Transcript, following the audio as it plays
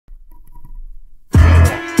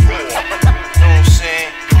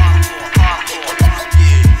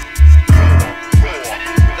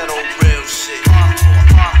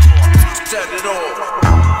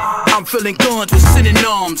filling guns with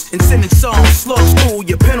synonyms and sending some slugs through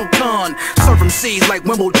your Pendleton. Serve MCs like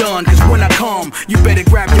Wimbledon, cause when I come, you better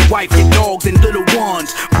grab your wife, your dogs, and little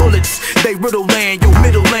ones. Bullets, they riddle land, your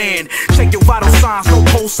middle land. Check your vital signs, no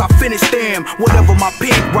pulse, I finish them. Whatever my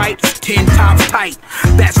pen writes, 10 times tight.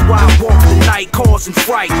 That's why I walk the night, causing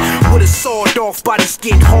fright. With a sawed off, bodies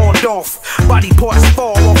get hauled off. Body parts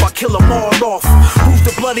fall off, I kill them all off. Who's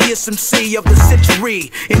the bloodiest MC of the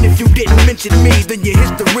century? And if you didn't mention me, then your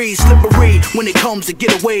history slippery when it comes to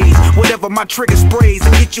getaways. Whatever my trigger sprays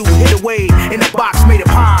to get you hit away in a box made of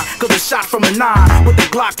pine. Cause a shot from a 9 with the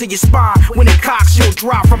Glock to your spine. When it cocks, you'll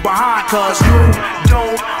drop from behind. Cause you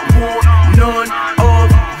don't want none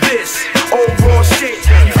of this overall shit.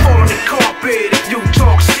 You fall on the carpet if you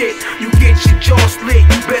talk shit. You get your jaw split,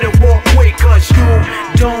 you better walk quick. Cause you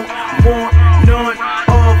don't want none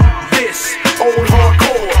of this old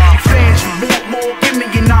hardcore. You fans, you want more, give me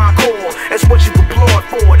your encore. That's what you applaud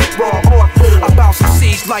for, that raw art for. I bounce some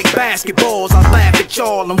seeds like basketballs, I laugh at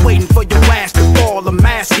y'all. I'm waiting for your ass to fall, I'm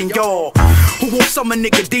asking y'all. Who wants some of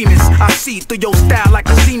nigga demons? I see through your style like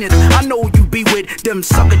a zenith. I know you be with them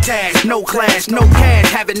sucker tags. No class, no cash,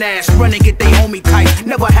 having ass. Running get they homie tight,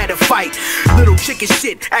 never had a fight. Little chicken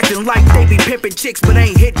shit, acting like they be pimping chicks, but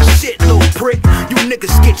ain't hitting shit, little prick. You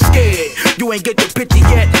niggas get scared, you ain't get the picture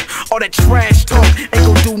yet. All that trash talk ain't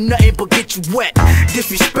gon' do nothing but get you wet.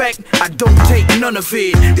 Disrespect, I don't take none of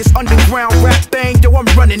it. This underground rap thing, yo, I'm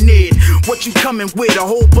running it. What you coming with? A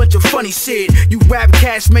whole bunch of funny shit. You rap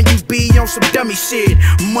cash, man, you be on some dummy shit.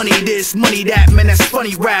 Money this, money that, man, that's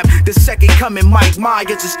funny rap. The second coming, Mike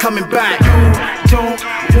Myers is coming back. You don't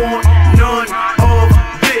want none of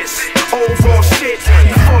this overall shit.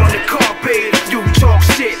 You fall on the carpet if you talk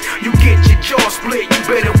shit. You get your jaw split, you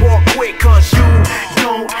better walk quick. Cause you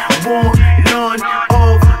don't want none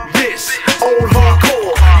of this old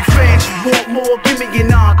hardcore. You fans, you want more, give me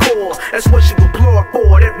an encore. That's what you applaud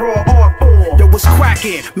for, that raw art for. Yo, what's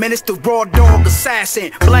cracking? Man, it's the raw dog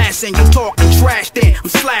assassin. Blasting, you talking trash, then I'm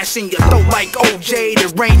slashing your throat like OJ.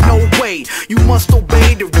 There ain't no way you must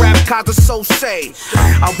obey the rap cause so say.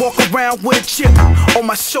 I walk around with a chip on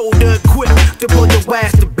my shoulder, equipped to blow your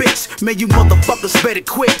ass to bits. Man, you motherfuckers better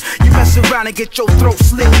quit. You mess around and get your throat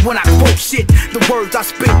slit when I quote shit. The words I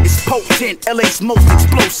spit is potent, LA's most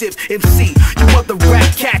explosive MC. You other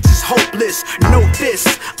rap cats is hopeless. Know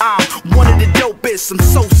this, I'm one of the dopest. I'm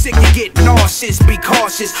so sick of getting nauseous. Be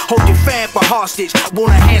cautious, hold your fan for hostage.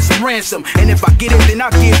 Want a handsome ransom, and if I get it, then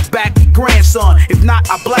I'll give back your grandson. If not,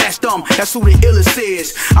 I blast them. That's who the illest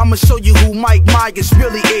is. I'ma show you who Mike Myers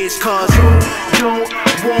really is. Cause you don't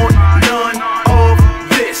want none of